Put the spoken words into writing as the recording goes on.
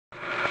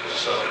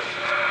So,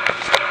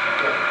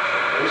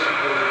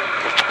 basically,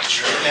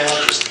 Right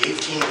now, just 18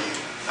 of you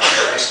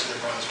are arrested in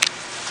Brunswick.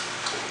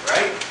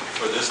 Right?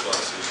 For this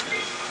lawsuit,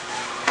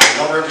 You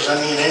don't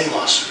represent me in any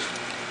lawsuit.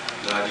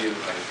 not you,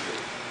 I do.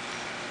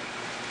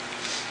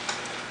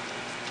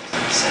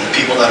 And the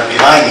people that are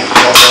behind you, you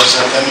don't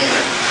represent them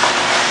either.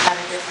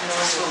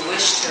 Those who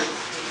wish to.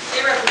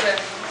 They represent.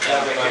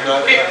 I'm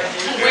not.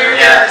 We're here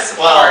to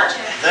Well, support.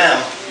 them,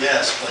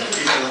 yes, but the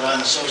people that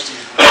I'm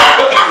associated with,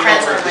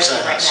 Friends don't are with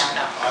represent you right us.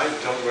 now, no. I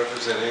don't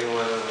represent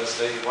anyone unless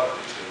they want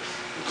me to.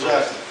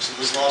 Exactly. So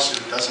this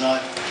lawsuit does not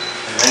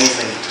have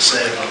anything to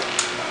say about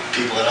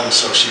people that I'm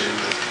associated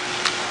with.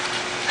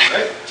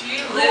 Right? Do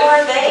you Who live,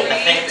 are they? breathe, I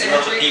think it's and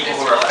about the drink people this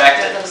who are water?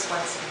 affected. Those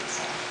ones that we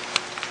saw.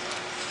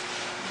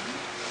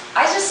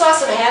 I just saw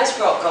some hands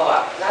go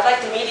up, and I'd like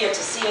the media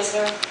to see, is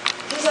there,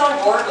 who's on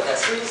board with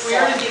this? Who's,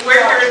 We're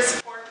here in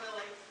support,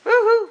 Lily.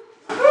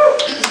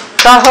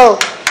 Tahoe.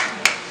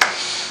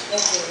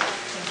 Thank you.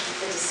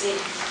 Good to see.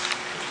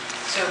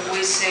 So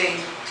we say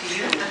to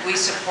you, we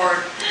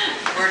support,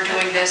 we're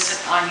doing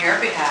this on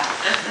your behalf.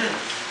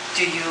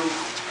 Do you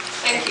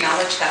Thank you.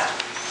 acknowledge that?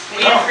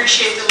 We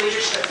appreciate the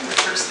leadership of the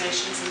First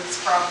Nations in this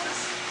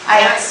province.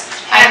 I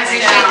Hands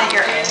appreciate down. that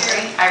you're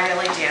angry, I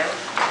really do,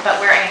 but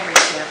we're angry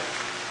too.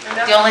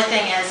 The only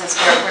thing is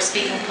we're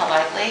speaking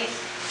politely,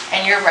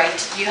 and you're right,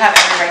 you have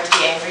every right to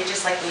be angry,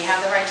 just like we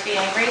have the right to be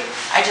angry.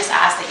 I just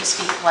ask that you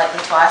speak politely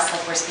to us,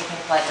 like we're speaking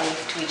politely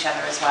to each other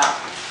as well.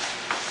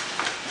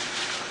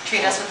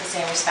 Treat us with the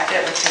same respect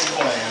that we're treating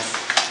Oh, you. man.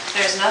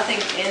 There's nothing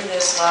in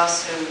this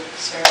lawsuit,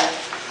 sir,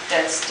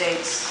 that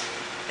states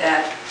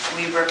that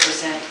we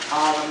represent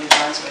all of New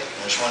Brunswick.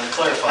 I just wanted to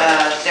clarify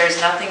that. There's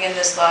nothing in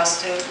this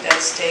lawsuit that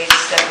states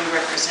that we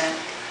represent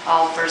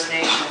all First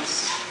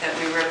Nations, that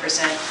we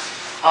represent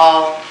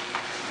all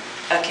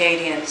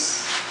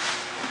Acadians.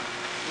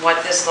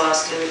 What this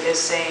lawsuit is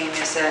saying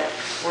is that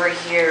we're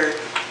here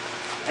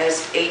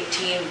as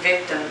 18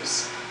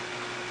 victims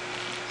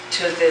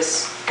to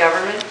this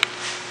government,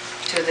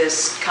 to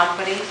this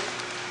company,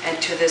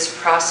 and to this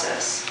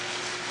process.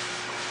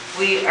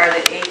 We are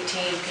the 18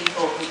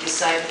 people who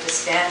decided to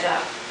stand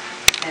up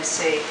and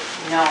say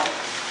no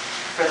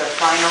for the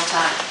final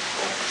time.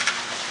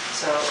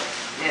 So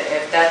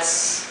if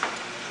that's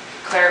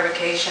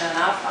clarification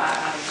enough,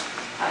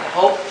 I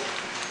hope,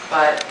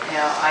 but you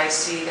know, I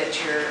see that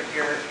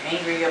you're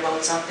angry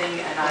about something,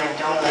 and I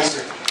don't.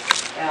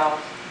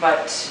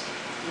 But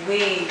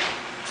we,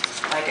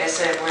 like I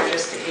said, we're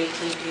just the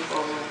 18 people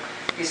who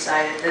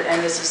decided that,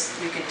 and this is,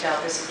 you can tell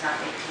this is not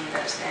 18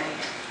 that are standing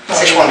here.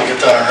 I just wanted to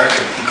get that on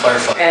record and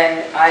clarify.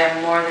 And I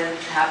am more than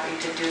happy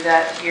to do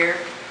that here,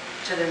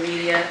 to the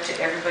media, to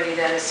everybody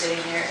that is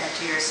sitting here, and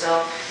to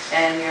yourself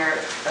and your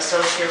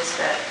associates,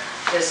 that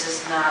this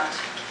is not,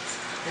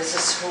 this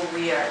is who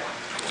we are.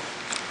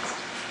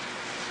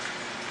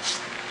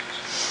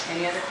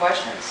 Any other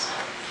questions?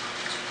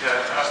 Yeah,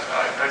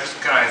 I just,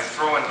 can I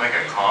throw in like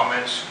a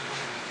comment?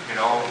 You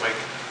know, like,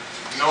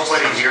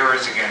 nobody here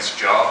is against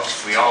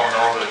jobs. We all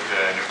know that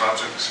New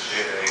Brunswick's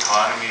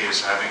economy is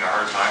having a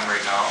hard time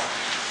right now.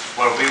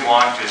 What we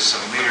want is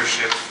some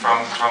leadership from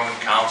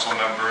council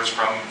members,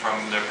 from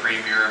the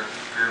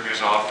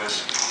Premier's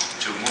office,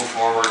 to move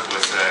forward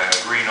with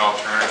green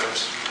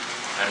alternatives.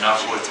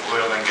 Enough with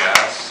oil and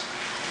gas.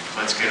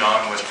 Let's get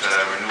on with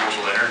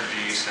renewable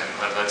energies, and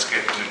let's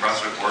get New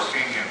Brunswick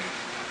working, and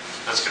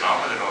let's get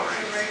on with it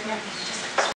already.